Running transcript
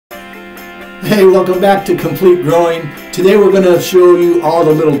Hey, welcome back to Complete Growing. Today we're going to show you all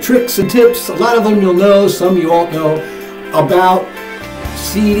the little tricks and tips. A lot of them you'll know, some you won't know, about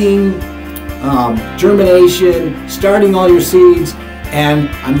seeding, germination, starting all your seeds, and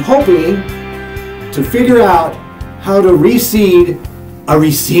I'm hoping to figure out how to reseed a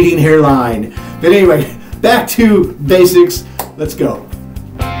receding hairline. But anyway, back to basics. Let's go.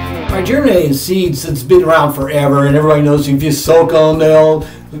 Our germinating seeds, it's been around forever, and everybody knows if you soak them, they'll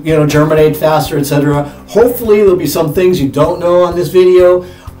germinate faster, etc. Hopefully there'll be some things you don't know on this video.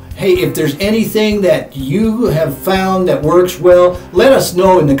 Hey, if there's anything that you have found that works well, let us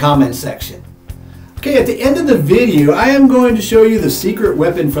know in the comment section. Okay, at the end of the video, I am going to show you the secret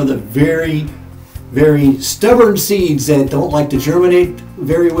weapon for the very stubborn seeds that don't like to germinate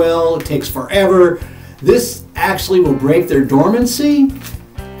very well. It takes forever. This actually will break their dormancy,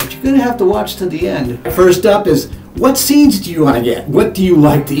 but you're going to have to watch to the end. First up is, what seeds do you want to get? What do you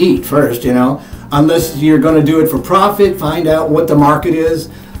like to eat first, Unless you're going to do it for profit, find out what the market is.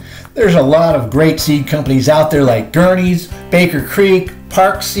 There's a lot of great seed companies out there like Gurney's, Baker Creek,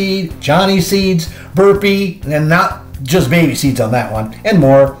 Park Seed, Johnny Seeds, Burpee, and not just baby seeds on that one, and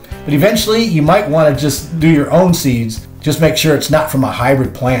more. But eventually you might want to just do your own seeds. Just make sure it's not from a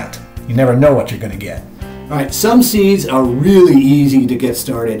hybrid plant. You never know what you're going to get. All right, some seeds are really easy to get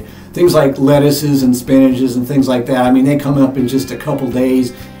started. Things like lettuces and spinaches and things like that. I mean, they come up in just a couple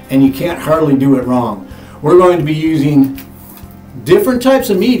days and you can't hardly do it wrong. We're going to be using different types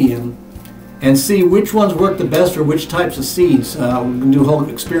of medium and see which ones work the best for which types of seeds. We're going to do a whole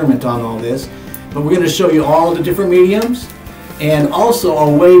experiment on all this. But we're going to show you all the different mediums and also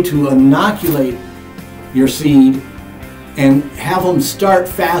a way to inoculate your seed and have them start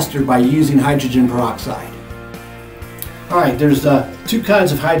faster by using hydrogen peroxide. All right, there's two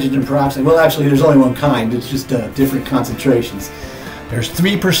kinds of hydrogen peroxide. Well, actually, there's only one kind. It's just different concentrations. There's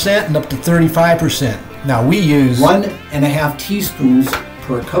 3% and up to 35%. Now, we use 1.5 teaspoons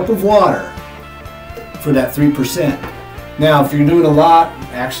per cup of water for that 3%. Now, if you're doing a lot,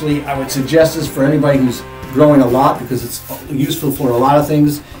 actually, I would suggest this for anybody who's growing a lot because it's useful for a lot of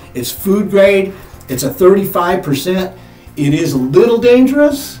things. It's food grade. It's a 35%. It is a little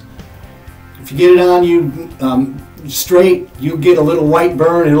dangerous. If you get it on you straight, you get a little white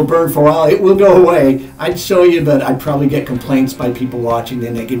burn. It'll burn for a while. It will go away. I'd show you, but I'd probably get complaints by people watching,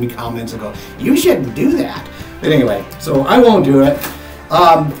 and they give me comments and go, you shouldn't do that. But anyway, so I won't do it.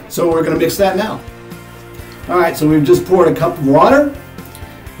 So we're going to mix that now. All right, so we've just poured a cup of water.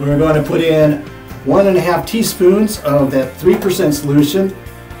 We're going to put in 1.5 teaspoons of that 3% solution.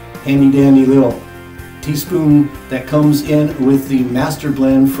 Handy dandy little teaspoon that comes in with the master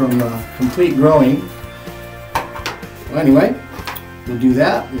blend from Complete Growing. Well, anyway, we'll do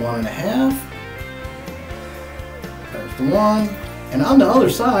that, 1.5. There's the one. And on the other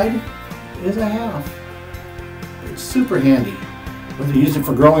side is a half. It's super handy. Whether you use it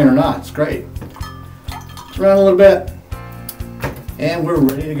for growing or not, it's great. Just around a little bit. And we're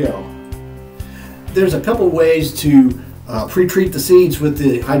ready to go. There's a couple ways to pre-treat the seeds with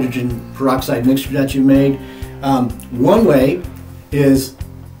the hydrogen peroxide mixture that you made. One way is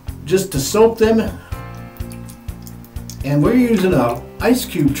just to soak them, and we're using an ice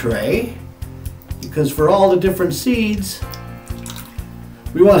cube tray because for all the different seeds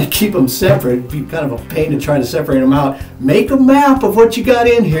we want to keep them separate. It'd be kind of a pain to try to separate them out. Make a map of what you got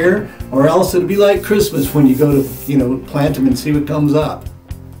in here, or else it'll be like Christmas when you go to plant them and see what comes up.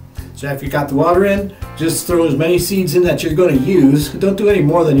 So after you got the water in, just throw as many seeds in that you're going to use. Don't do any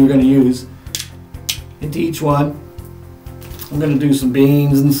more than you're going to use into each one. I'm going to do some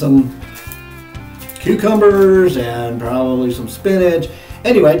beans and some cucumbers and probably some spinach.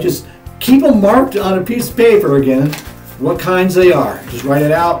 Anyway, just keep them marked on a piece of paper again, what kinds they are. Just write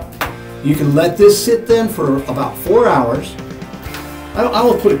it out. You can let this sit then for about 4 hours. I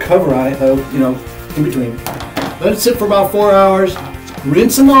will put a cover on it, though, in between. Let it sit for about 4 hours.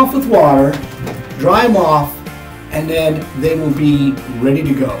 Rinse them off with water, dry them off, and then they will be ready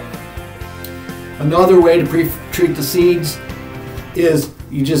to go. Another way to pre-treat the seeds is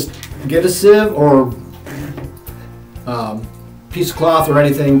you just get a sieve or piece of cloth or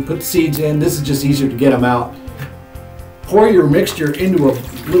anything, put the seeds in. This is just easier to get them out. Pour your mixture into a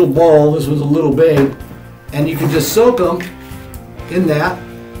little bowl. This was a little big, and you can just soak them in that.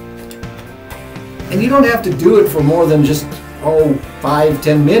 And you don't have to do it for more than just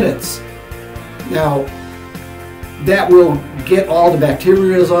 5-10 minutes. Now that will get all the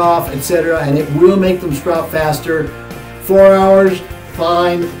bacteria off, etc., and it will make them sprout faster. 4 hours,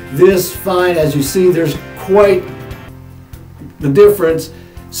 fine. This, fine. As you see, there's quite the difference.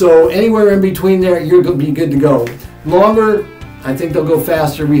 So anywhere in between there, you're going to be good to go. Longer, I think they'll go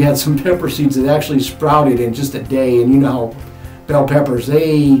faster. We had some pepper seeds that actually sprouted in just a day, and you know how bell peppers,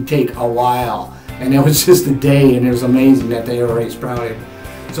 they take a while. And it was just a day, and it was amazing that they already sprouted.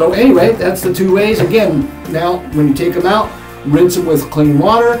 So anyway, that's the 2 ways. Again, now when you take them out, rinse them with clean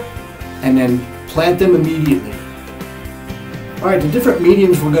water, and then plant them immediately. All right, the different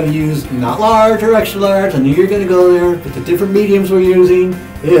mediums we're going to use, not large or extra large, I knew you're going to go there, but the different mediums we're using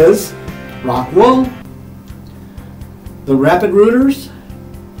is rock wool, the rapid rooters,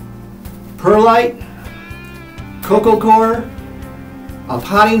 perlite, cocoa coir, a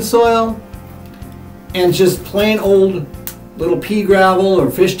potting soil, and just plain old little pea gravel or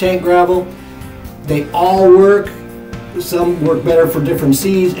fish tank gravel. They all work. Some work better for different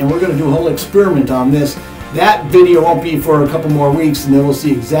seeds, and we're going to do a whole experiment on this. That video won't be for a couple more weeks, and then we'll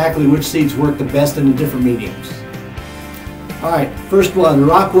see exactly which seeds work the best in the different mediums. All right, first one,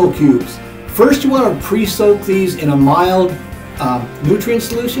 rock wool cubes. First, you want to pre-soak these in a mild nutrient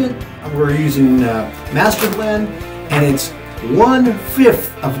solution. We're using Master Blend, and it's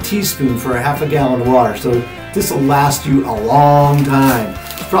 1/5 of a teaspoon for a half a gallon of water. So this will last you a long time.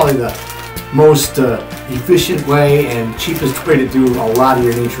 It's probably the most efficient way and cheapest way to do a lot of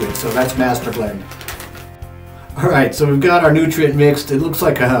your nutrients. So that's Master Blend. All right, so we've got our nutrient mixed. It looks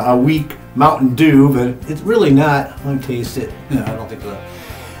like a weak Mountain Dew, but it's really not. Let me taste it. No, I don't think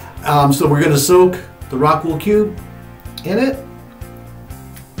so. So we're going to soak the rock wool cube in it.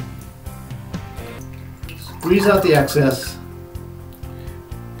 Squeeze out the excess.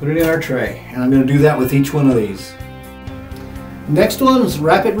 Put it in our tray, and I'm going to do that with each one of these. Next one is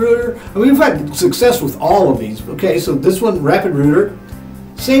rapid rooter. I mean, we've had success with all of these. Okay, so this one, rapid rooter.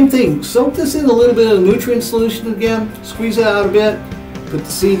 Same thing, soak this in a little bit of nutrient solution again, squeeze it out a bit, put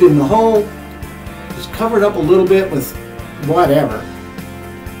the seed in the hole, just cover it up a little bit with whatever,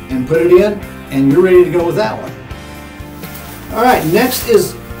 and put it in, and you're ready to go with that one. All right, next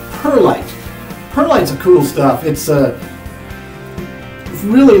is perlite. Perlite's a cool stuff. It's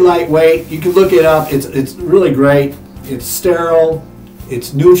really lightweight. You can look it up. It's really great. It's sterile.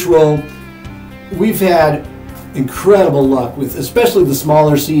 It's neutral. We've had incredible luck with especially the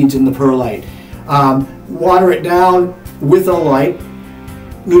smaller seeds in the perlite. Water it down with a light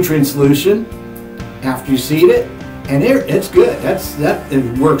nutrient solution after you seed it, and it's good.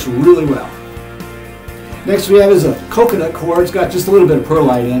 It works really well. Next we have is a coconut coir. It's got just a little bit of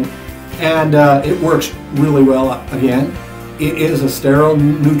perlite in, and it works really well again. It is a sterile,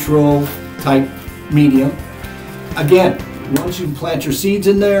 neutral type medium. Again, once you plant your seeds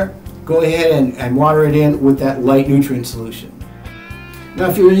in there, go ahead and water it in with that light nutrient solution. Now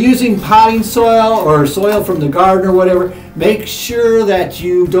if you're using potting soil or soil from the garden or whatever, make sure that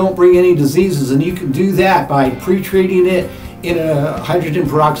you don't bring any diseases, and you can do that by pre-treating it in a hydrogen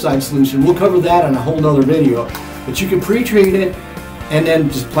peroxide solution. We'll cover that in a whole nother video. But you can pre-treat it and then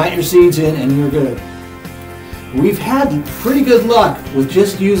just plant your seeds in and you're good. We've had pretty good luck with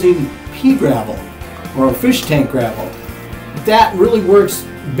just using pea gravel or fish tank gravel. That really works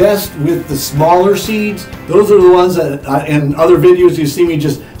best with the smaller seeds. Those are the ones that in other videos you see me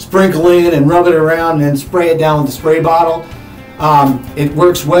just sprinkle in and rub it around and spray it down with the spray bottle. It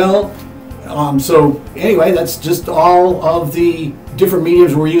works well. So anyway, that's just all of the different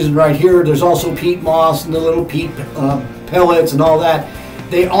mediums we're using right here. There's also peat moss and the little peat pellets and all that.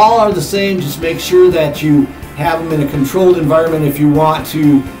 They all are the same. Just make sure that you have them in a controlled environment if you want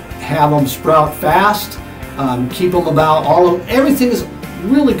to have them sprout fast. Keep them about everything is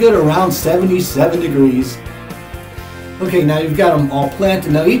really good around 77 degrees. Okay, now you've got them all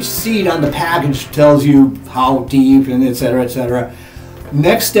planted. Now each seed on the package tells you how deep and etc., etc.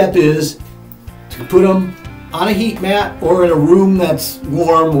 Next step is to put them on a heat mat or in a room that's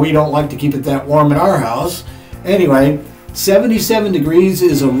warm. We don't like to keep it that warm in our house. Anyway, 77 degrees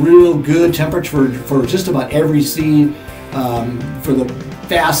is a real good temperature for just about every seed for the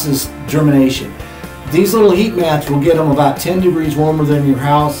fastest germination. These little heat mats will get them about 10 degrees warmer than your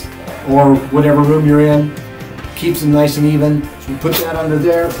house or whatever room you're in. Keeps them nice and even. So put that under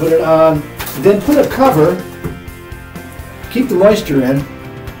there, put it on, then put a cover, keep the moisture in.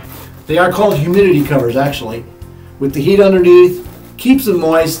 They are called humidity covers actually. With the heat underneath, keeps them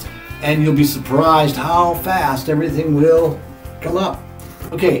moist, and you'll be surprised how fast everything will come up.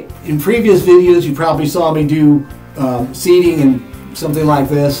 Okay, in previous videos you probably saw me do seeding in something like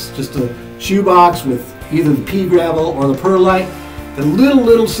this, just a shoebox with either the pea gravel or the perlite. The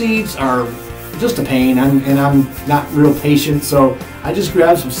little seeds are just a pain, and I'm not real patient, so I just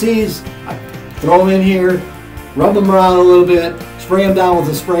grab some seeds, I throw them in here, rub them around a little bit, spray them down with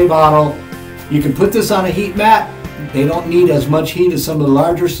a spray bottle. You can put this on a heat mat. They don't need as much heat as some of the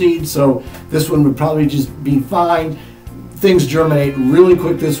larger seeds, so this one would probably just be fine. things germinate really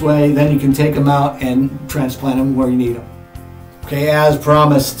quick this way. Then you can take them out and transplant them where you need them. Okay, as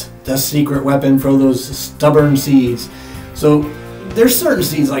promised, the secret weapon for those stubborn seeds. So there's certain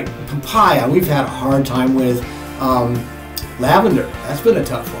seeds like papaya we've had a hard time with. Lavender, that's been a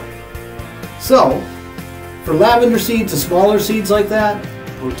tough one. So for lavender seeds, the smaller seeds like that,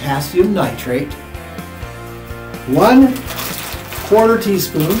 potassium nitrate, 1/4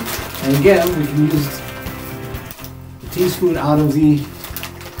 teaspoon, and again we can use the teaspoon out of the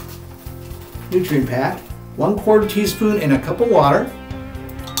nutrient pack, 1/4 teaspoon in a cup of water,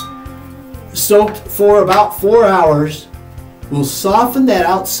 soaked for about 4 hours. Will soften that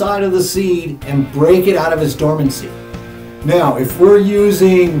outside of the seed and break it out of its dormancy. Now, if we're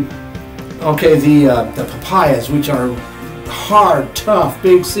using, okay, the papayas, which are hard, tough,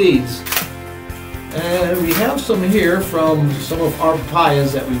 big seeds, and we have some here from some of our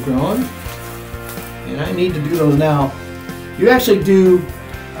papayas that we've grown, and I need to do those now. You actually do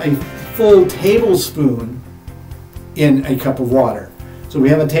a full tablespoon in a cup of water. So we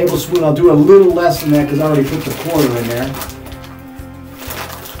have a tablespoon. I'll do a little less than that because I already put the 1/4 in there.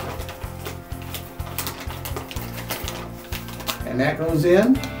 And that goes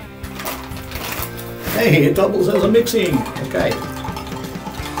in. Hey, it doubles as a mixing. Okay.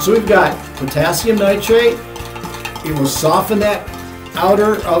 So we've got potassium nitrate. It will soften that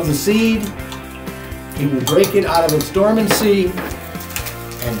outer of the seed. It will break it out of its dormancy.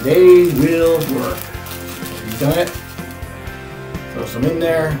 And they will work. You've done it. Throw some in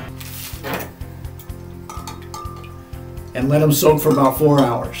there. And let them soak for about 4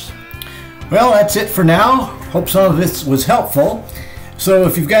 hours. Well, that's it for now. Hope some of this was helpful. So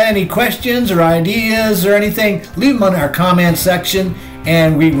if you've got any questions or ideas or anything, leave them in our comment section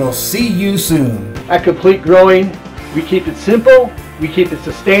and we will see you soon. At Complete Growing, we keep it simple, we keep it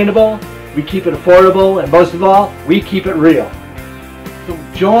sustainable, we keep it affordable, and most of all, we keep it real. So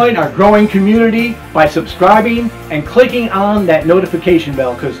join our growing community by subscribing and clicking on that notification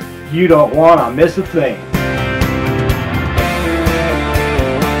bell because you don't want to miss a thing.